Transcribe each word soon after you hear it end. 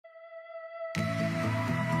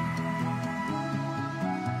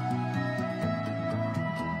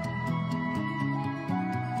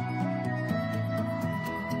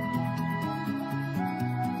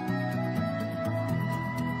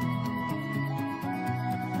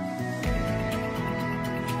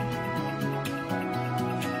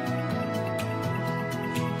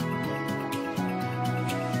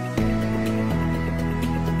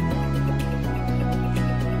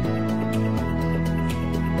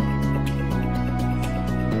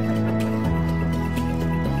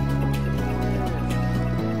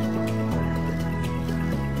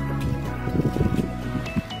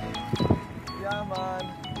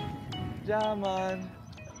man.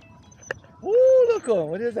 Ooh, look on.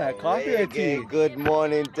 What is that? Coffee or tea? Good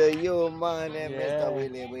morning to you, man. Yeah. Mr.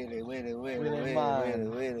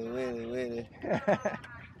 Willie.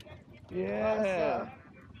 Yeah.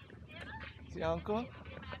 See, uncle?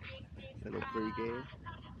 Little pregame.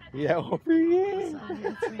 Yeah, we're pregame.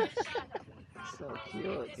 So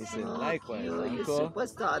cute. He said, likewise, You're uncle.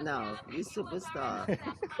 superstar now. You're superstar.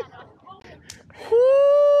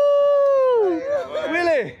 Woo!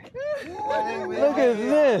 Willie! Look at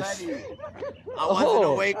this. I wasn't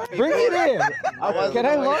awake before. Bring it in. Can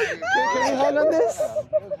I hug? Can you hug on this?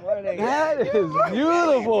 That is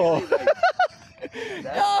beautiful.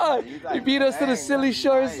 God, you beat us to the silly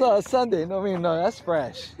shorts Sunday. No, I mean, no, that's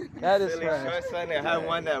fresh. That is fresh. Silly short Sunday. I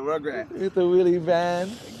won that Rugrat. With the Willie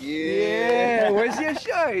band. Yeah. Where's your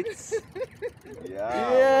shorts?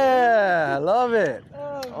 Yeah. Yeah, love it.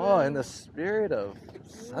 Oh, in the spirit of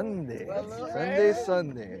Sunday.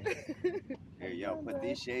 Sunday. Here, yo, put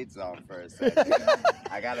these shades on first.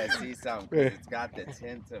 I gotta see something because it's got the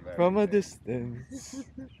tint of it. From a distance.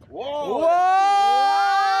 Whoa! Whoa!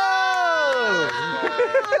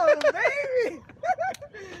 Baby!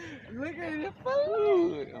 Look at your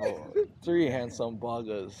phone. Oh, 3 handsome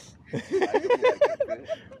buggers.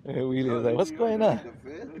 Wheelie's like, what's going on?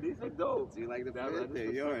 These are dope. Do you like the fit?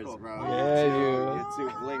 They're yours, bro. Yeah, You're too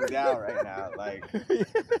blinged out right now. Like,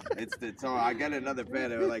 it's the tone. I got another pair.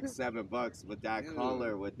 They were like $7 with that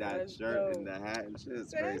collar, with that shirt and the hat and shit.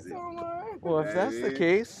 It's crazy. Well, if that's the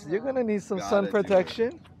case, you're gonna need some sun Gotta do it.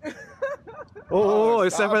 protection. Oh,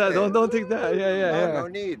 except for that, don't take that. Yeah. No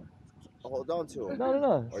need. Hold on to it.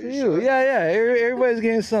 No. Are See you you. sure? Yeah. Everybody's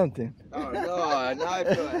getting something. Oh, no, now I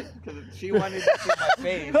feel like, because she wanted to see my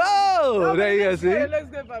face. Oh, there you go. See. It looks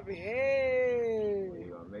good, puppy. Hey.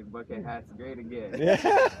 You gonna make bucket hats great again. Yeah.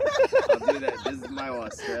 I'll do that. This is my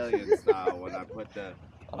Australian style. When I put the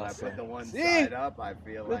one side up, I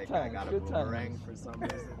feel Good like I times, got a good boomerang times. for some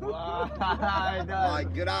reason. My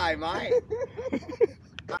good eye, mate.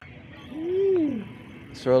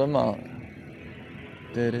 Let's roll them out.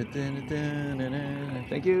 Thank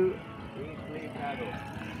you.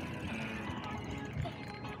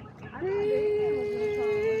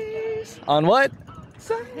 On what?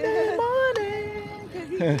 Sunday morning. Because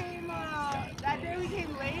he came, that day we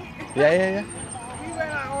came late. Yeah. We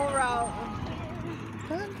went our own route.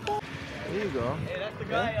 There you go. Hey, that's the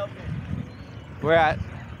guy, Elton. Where at?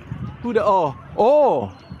 Who the? Oh,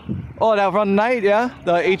 that run night, yeah?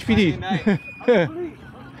 The HPD.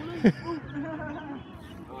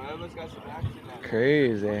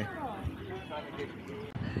 Crazy. Remember,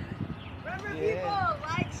 people,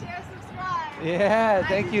 like, share, subscribe. Yeah,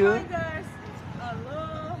 thank you. Joined us.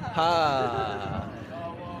 Aloha. Ha.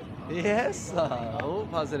 Yes. Oh,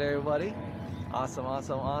 how's it, everybody?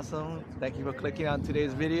 Awesome. Thank you for clicking on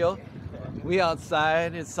today's video. We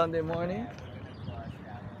outside. It's Sunday morning.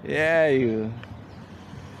 Yeah, you.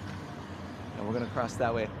 And we're gonna cross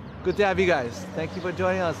that way. Good to have you guys. Thank you for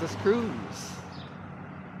joining us. Let's cruise.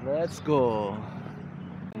 Let's go.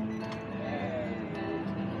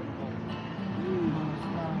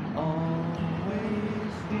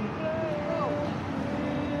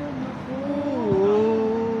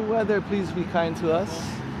 Ooh, weather, please be kind to us.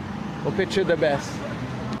 We'll picture the best.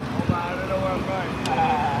 I don't know where I'm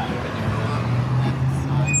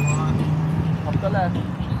going. Up the left.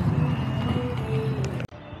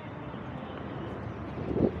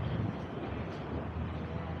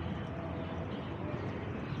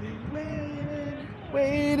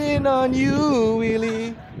 Waiting on you,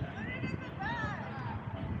 Willie.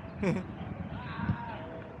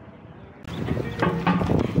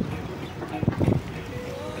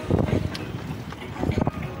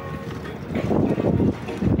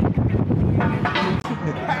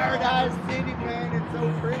 Paradise City, man. It's so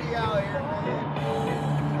pretty out here,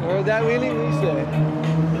 man. Heard that, Willie? What do you say?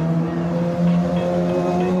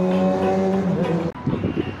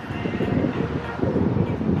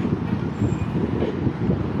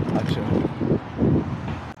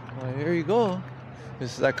 Here you go.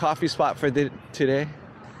 This is our coffee spot for today.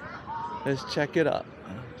 Let's check it out.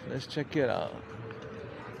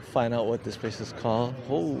 Find out what this place is called.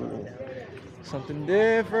 Oh, something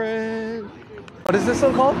different. What is this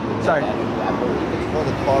one called? Sorry. I believe it's called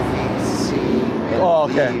the coffee tea. Oh,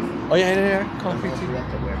 okay. Oh, yeah. Coffee tea.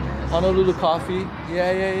 Honolulu coffee.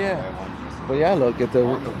 Yeah. But yeah, look at the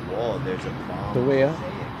On the wall, there's a bomb. the way up.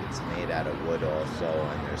 It's made out of wood also,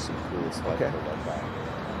 and there's some cool stuff Okay. to look at.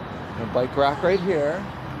 A bike rack right here.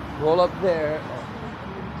 Roll up there.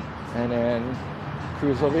 And then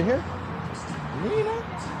cruise over here. You know,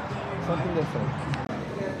 something different.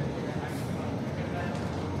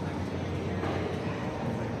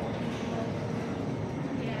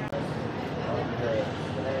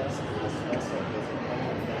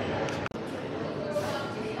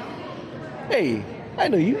 Hey, I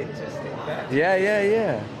know you. Yeah, yeah,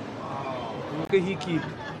 yeah. Makahiki.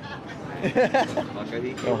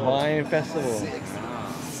 The Hawaiian Festival.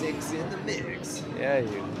 Six in the mix. Yeah,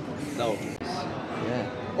 you. No. Yeah.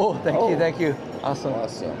 Oh, thank you. Awesome.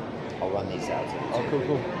 Awesome. I'll run these out. Oh, cool,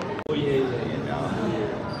 cool. Oh yeah.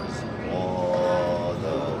 All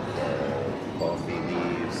the coffee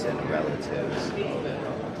leaves and relatives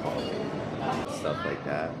of coffee. Stuff like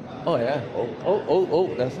that. Oh, yeah.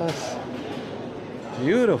 Oh, that's us.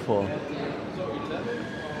 Beautiful. Look at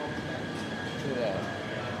that.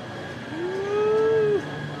 Woo.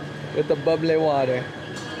 With the bubbly water.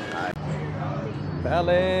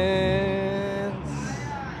 Balance.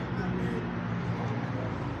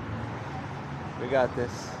 We got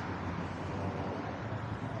this.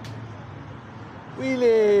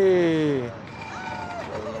 Wheelie.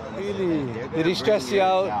 Wheelie. Did he stress you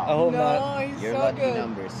out? I hope not. No, he's You're so lucky good.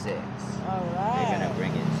 number 6. All They're right. gonna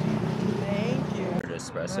bring it to you. Thank you. For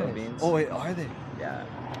espresso beans. Oh wait, are they? Yeah.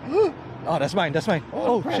 Oh, that's mine. That's mine.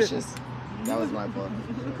 Oh, precious. shit. That was my fault.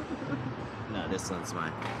 No, this one's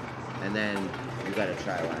mine. And then you gotta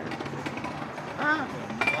try one. I'm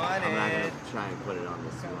not gonna try and put it on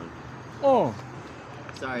this one. Oh,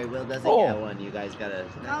 Sorry, Will doesn't Oh. get one. You guys gotta.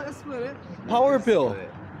 I'll split it. power pill. do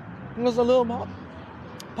it. It was a little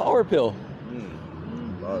power pill.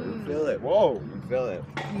 Oh, you feel it. Whoa, you feel it.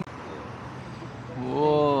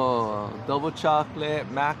 Whoa, double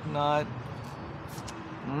chocolate, mac nut.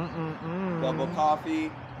 Double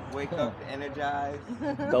coffee. Wake up energized.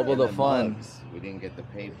 Double the fun. Mugs. We didn't get the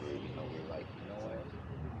paper, you know. We're like, you know what?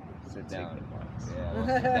 Sit Take down. the mugs. Yeah, let's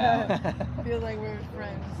sit down. Feel like we're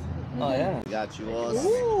friends. Oh yeah. We got you all.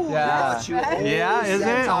 Yeah. Got you all Yeah, isn't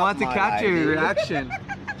set it? I up, want to my capture your lady. reaction.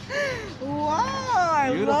 Wow, I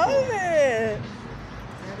Beautiful. love it.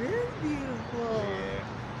 It is beautiful.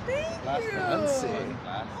 Thank you.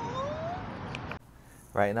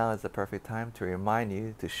 Right now is the perfect time to remind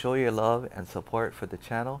you to show your love and support for the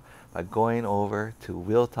channel by going over to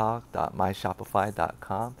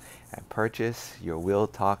willtalk.myshopify.com and purchase your Will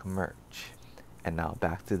Talk merch. And now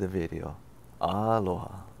back to the video.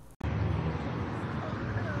 Aloha.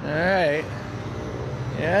 Alright.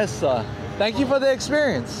 Yes, thank you for the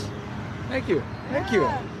experience. Thank you. Thank you.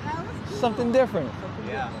 That was cool. Something different.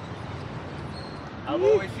 Yeah. I've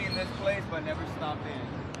always seen this place, but never stopped in.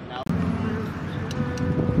 Now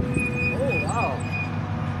Oh, wow.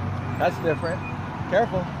 That's different.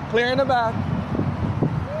 Careful. Clear in the back.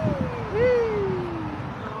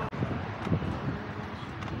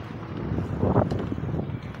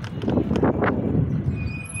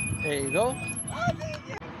 There you go.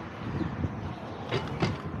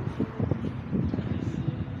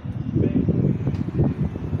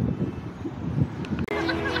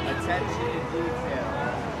 attention to detail.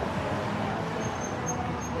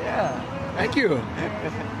 Yeah. Thank you.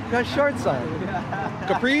 Got shorts on.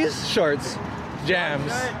 Capris, shorts,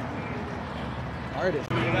 jams. Artist.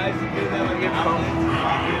 You guys do never get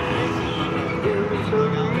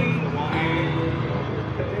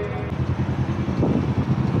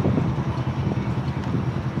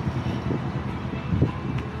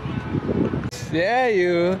Yeah,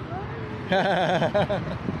 you.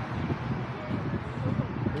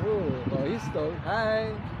 Ooh, oh, he's stoked.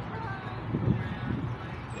 Hi.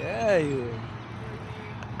 Yeah, you.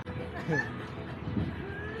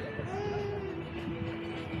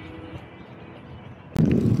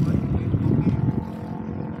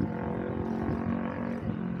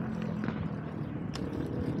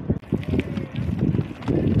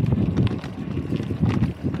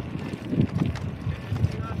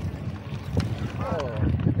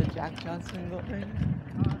 Jack Johnson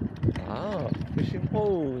going? Oh, fishing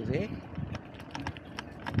poles, eh?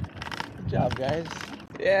 Good job, guys.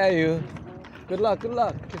 Yeah, you. Good luck, good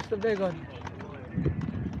luck. Catch the big one.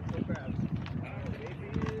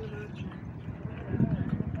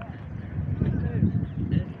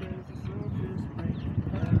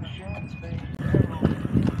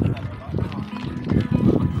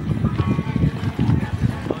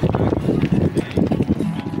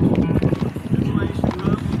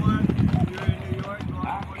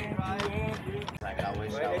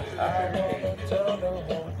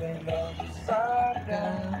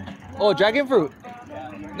 Oh, dragon fruit.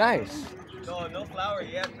 Nice. No, no flower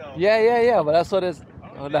yet, though. Yeah, but that's what it's.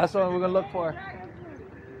 Oh, that's what we're gonna look for.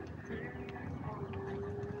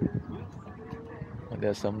 Oh,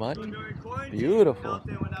 there's some mud. Beautiful. Out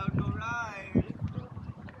there without no ride.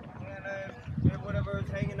 And whatever's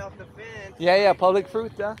hanging off the fence. Yeah, public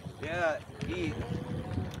fruit, yeah. Yeah, eat.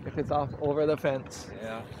 If it's off over the fence.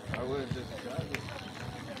 Yeah, I would just.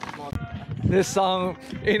 This song,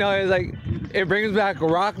 you know, is like It brings back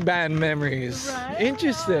rock band memories. Right?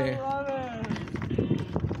 Interesting. I love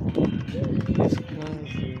It's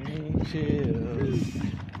causing me chills.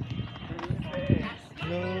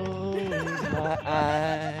 Close my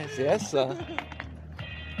eyes. Yes, sir.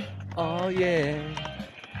 Oh yeah.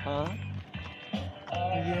 Huh?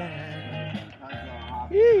 Yeah.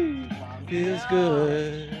 Yee. Feels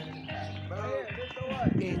good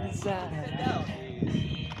inside.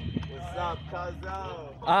 What's up,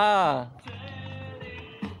 cuzzo? Ah.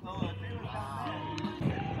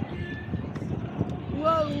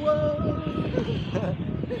 Whoa, whoa.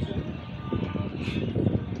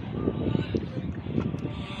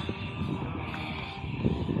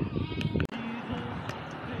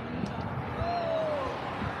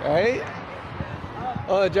 Right?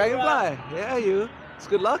 Oh, dragonfly. Yeah, you. It's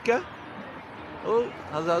good luck, yeah? Oh,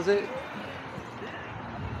 how's it?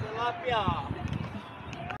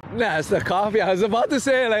 Nah, it's the coffee. I was about to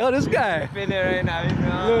say, like, oh, this guy. Feeling right now, you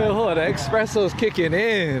know. Look, hold on, the espresso's kicking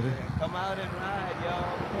in. Come out and ride, yo.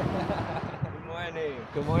 Good morning.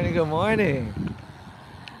 Good morning, good morning.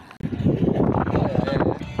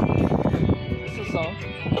 This is a song.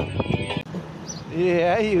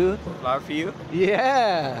 Yeah, you. Flower for you?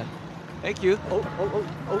 Yeah. Thank you. Oh,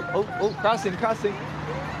 crossing.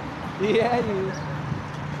 Yeah, you.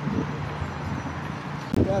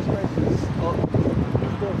 Gas prices. Oh,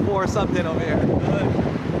 4 something over here. Good. You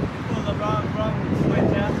pulled the wrong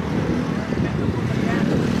switch, huh?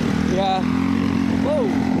 Yeah. Whoa.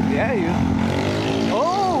 Yeah, you.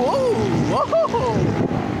 Whoa.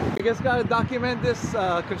 You guys gotta document this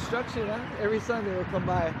construction, huh? Every Sunday we'll come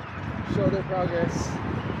by, show their progress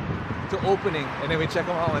to opening, and then we check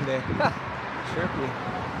them out one day. Trippy.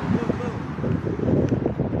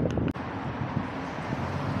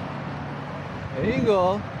 There you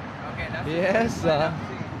go. Okay, that's Yes, the sir.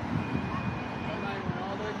 line went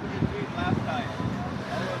all the way to the street last time.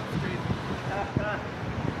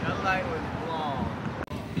 That line was long.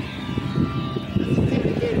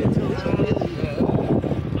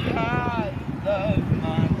 I love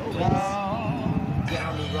my job.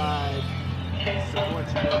 Down the ride. So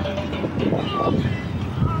much better.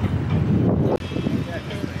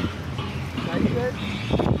 Now you good?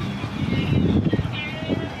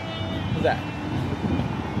 What's that?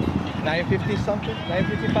 950 something?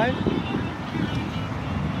 955?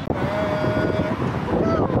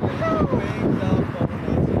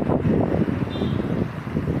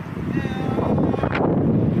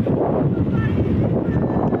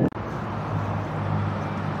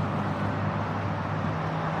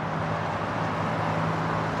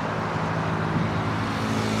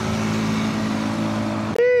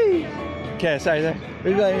 Okay, sorry.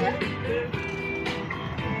 We're going.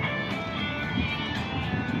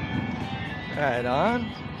 Right on.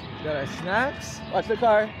 Got our snacks. Watch the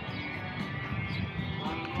car.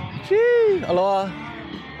 Chee. Aloha.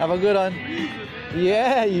 Have a good one.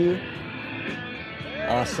 Yeah, you.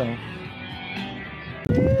 Awesome.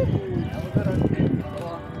 Have a good one.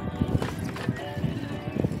 Aloha.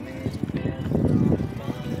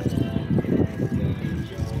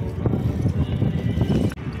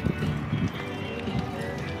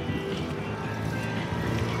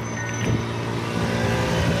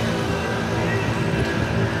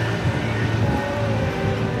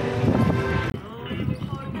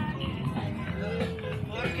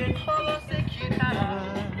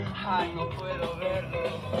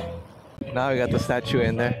 Now we got the statue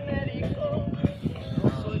in there. I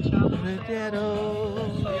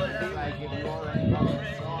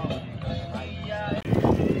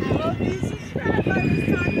hope you subscribe by this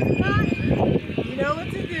time of the night. You know what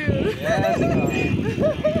to do. Yes,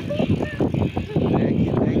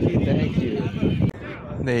 thank you.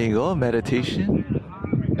 There you go, meditation.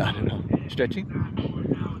 I don't know, stretching?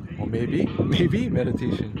 Or maybe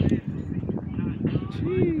meditation.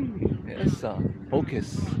 Gee, yes, focus.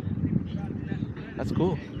 That's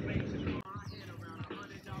cool.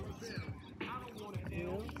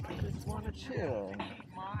 Just wanna chill.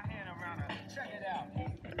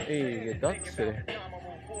 Hey, your ducks today.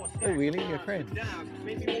 Hey, Wheelie, your friend.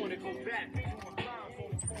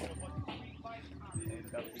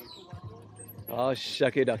 Oh,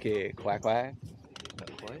 shucky ducky, quack quack.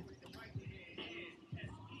 Boy.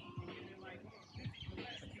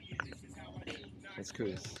 Let's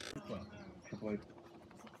cruise.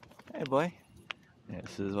 Hey, boy. Yeah,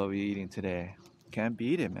 this is what we're eating today. Can't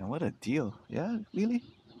beat it, man. What a deal. Yeah, Wheelie?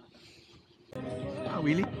 Ah,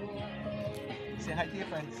 Wheelie. Say hi to your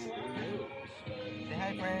friends. Say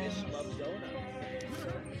hi, friends.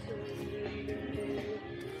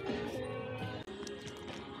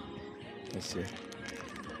 Let's see.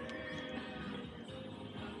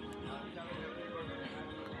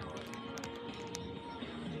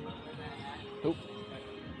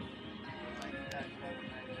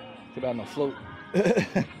 Put on a float.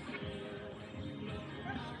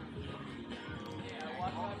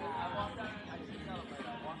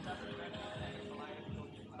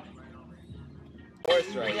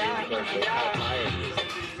 Horse right here because look how tired he is.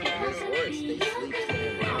 This horse, they sleep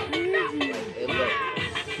standing up. Like, it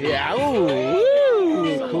looks. Yeah,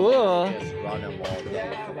 ooh, cool. Just run them all day.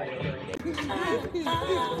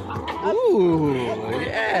 Ooh,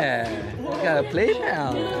 yeah. You gotta play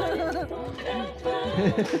now.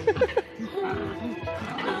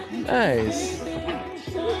 Nice.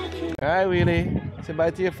 All right, Wheelie. Say bye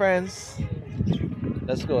to your friends.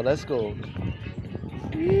 Let's go, let's go.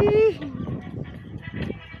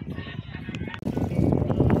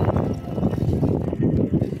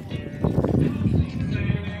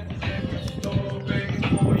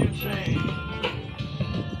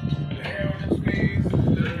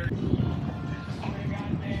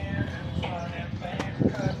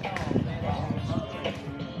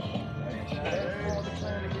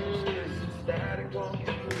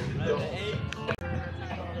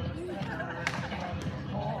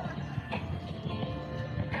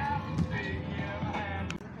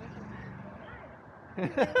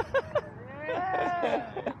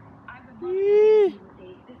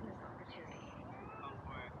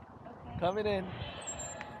 Coming in.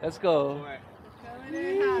 Let's go.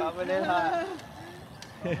 Coming in hot.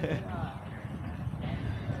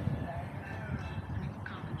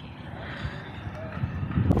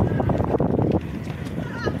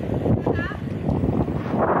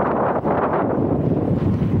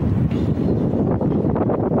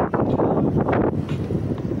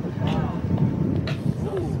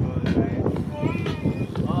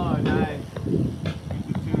 Oh, nice.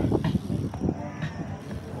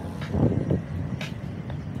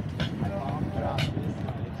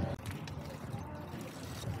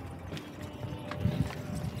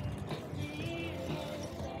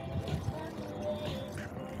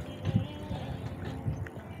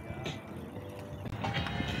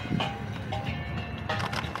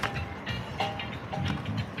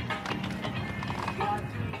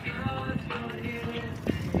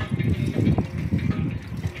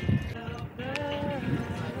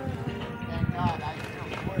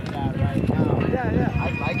 I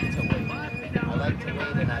like to wait. I like to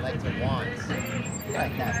wait and I like to want.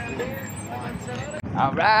 Like that feeling. Want.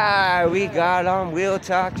 All right, we got on Wheel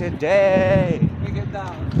Talk today. We get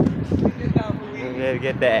down. We get down for We gotta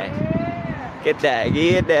get that. Get that.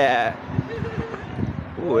 Get that.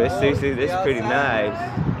 Ooh, this is pretty nice.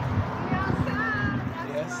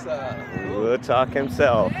 Yes, sir. Wheel Talk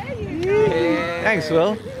himself. Yeah. Thanks,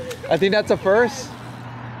 Will. I think that's a first.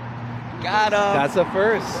 Got him. That's a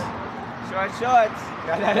first. Short shorts.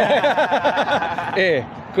 Hey,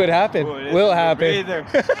 could happen. Ooh, this Will is a happen. breather.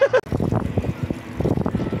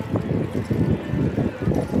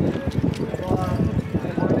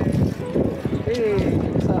 Hey,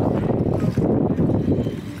 what's up?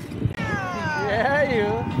 Yeah, you.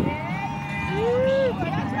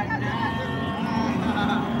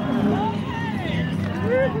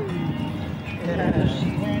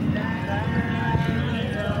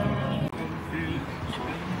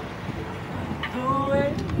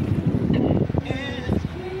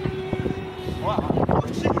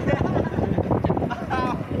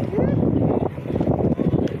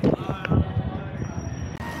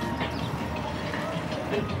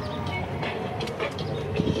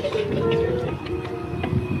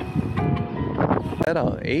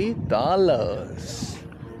 $8.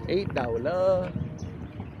 $8.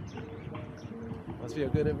 Must be a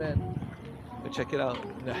good event. Go check it out.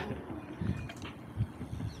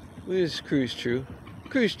 We just cruise through.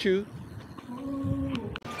 Cruise through.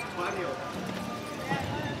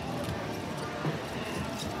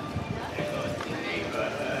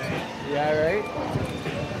 Yeah, right?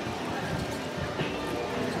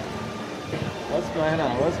 What's going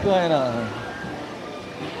on? What's going on?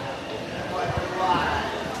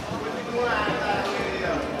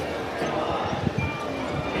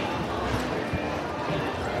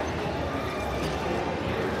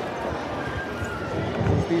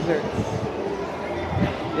 Desserts.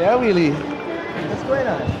 Yeah, Wheelie. What's going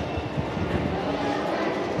on?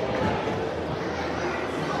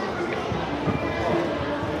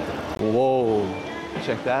 Whoa,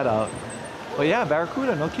 check that out. Oh yeah,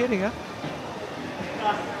 barracuda, no kidding, huh?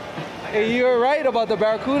 Hey, you were right about the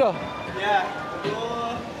barracuda. Yeah.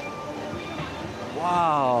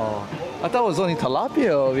 Wow, I thought it was only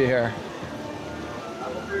tilapia over here.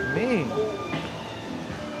 Me.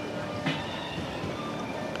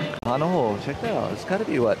 On a hole, check that out. It's gotta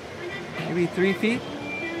be what? Maybe 3 feet?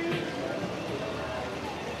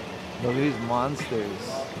 Look at these monsters.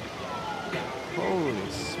 Holy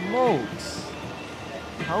smokes.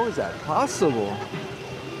 How is that possible?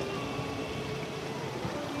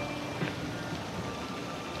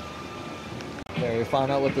 There, we found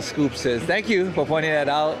out what the scoops is. Thank you for pointing that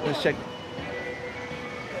out. Let's check.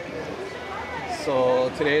 So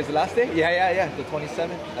today is the last day? Yeah. The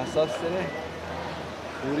 27th. That's us today.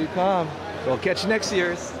 Here we come. We'll catch next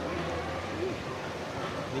year's.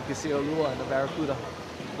 You can see Olua and the Barracuda.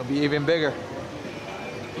 It'll be even bigger.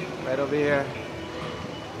 Right over here.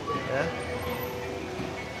 Yeah.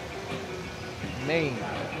 Maine.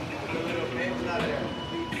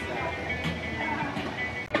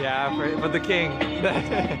 Yeah, for the king.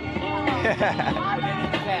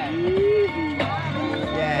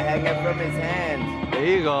 Yeah, hanging from his hand. There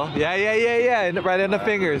you go. Yeah. Right in the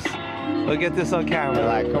fingers. We'll get this on camera.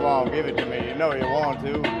 Like, come on, give it to me. You know you want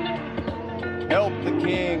to. Help the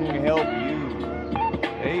king help you.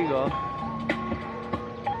 There you go.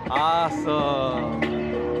 Awesome.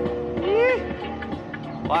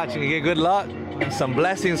 Watch, you get good luck. Some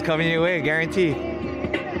blessings coming your way, guaranteed.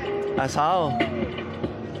 That's how.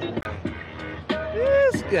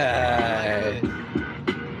 This guy.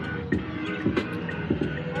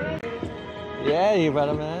 Yeah, you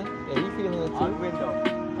brother, man. Yeah, you feeling it too? Window.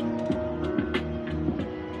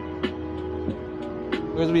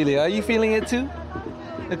 Where's Wheelie? Are you feeling it too?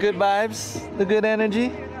 The good vibes? The good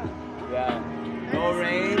energy? Yeah. No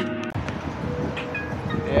rain.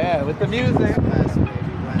 Yeah, with the music. Blast, baby.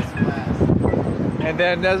 Blast. And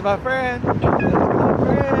then there's my friend.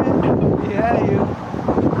 Yeah, you.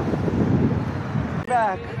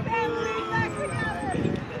 Back.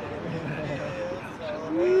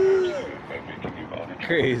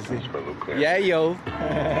 Crazy. Yeah, yo. Come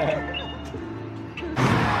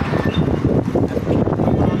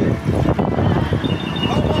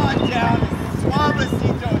on down.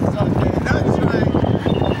 Suavecito Sunday. That's right.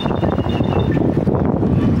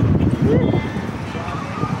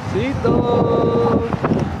 Cito.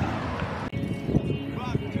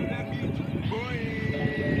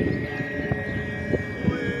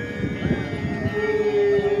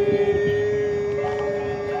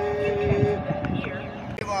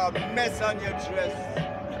 Mess on your dress.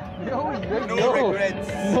 No regrets.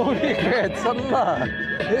 No regrets. Allah.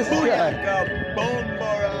 This guy. Booyaka,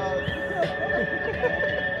 bombora.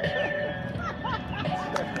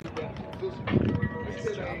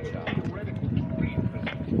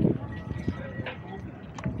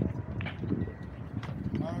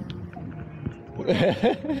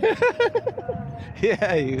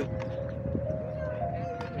 Yeah, you.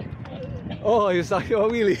 Oh, you're talking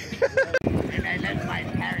about Wheelie. And I let my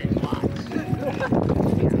parents watch.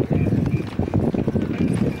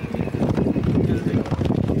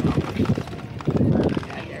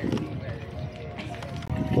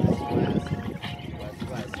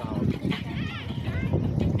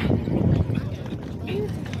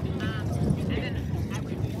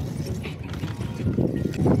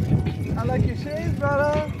 I like your shades,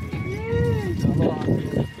 brother.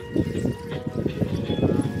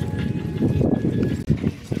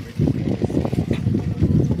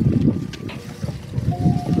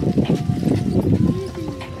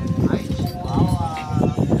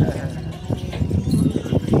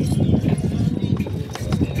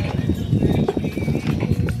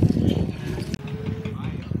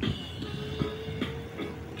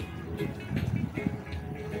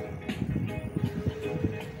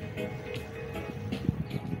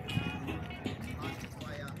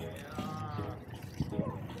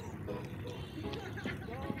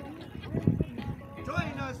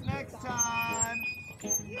 Join us next time. You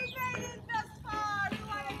made it thus far. We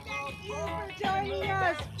want to thank you for joining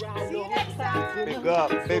us. See you next time.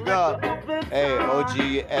 Big up. Hey, OG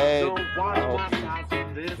Ed, I hope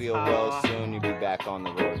you feel well soon. You'll be back on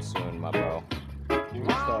the road soon, my bro.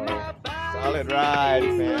 Solid ride,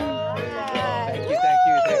 man.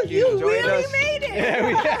 Thank you. You Join really us. made it.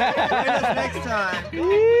 Yeah, Join us next time.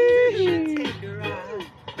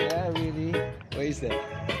 Yeah, really. Where is that?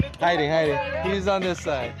 Hiding. He's on this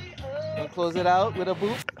side. I'll close it out with a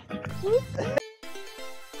boop. Boop.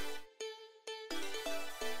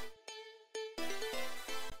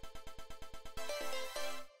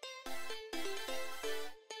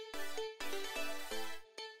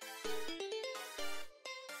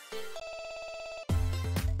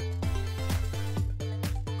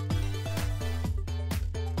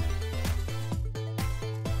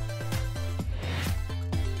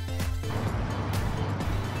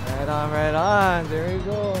 Right on. There you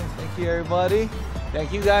go. Thank you, everybody.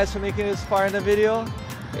 Thank you guys for making this far in the video.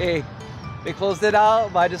 Hey, they closed it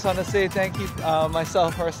out, but I just want to say thank you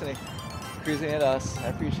myself personally. Appreciate us. I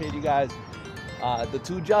appreciate you guys. The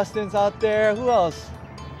two Justins out there. Who else?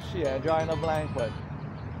 Shit, I'm drawing a blank, but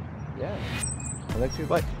yeah. Alexia,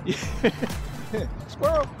 bye.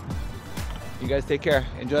 Squirrel. You guys take care.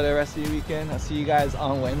 Enjoy the rest of your weekend. I'll see you guys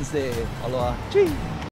on Wednesday. Aloha. Chee.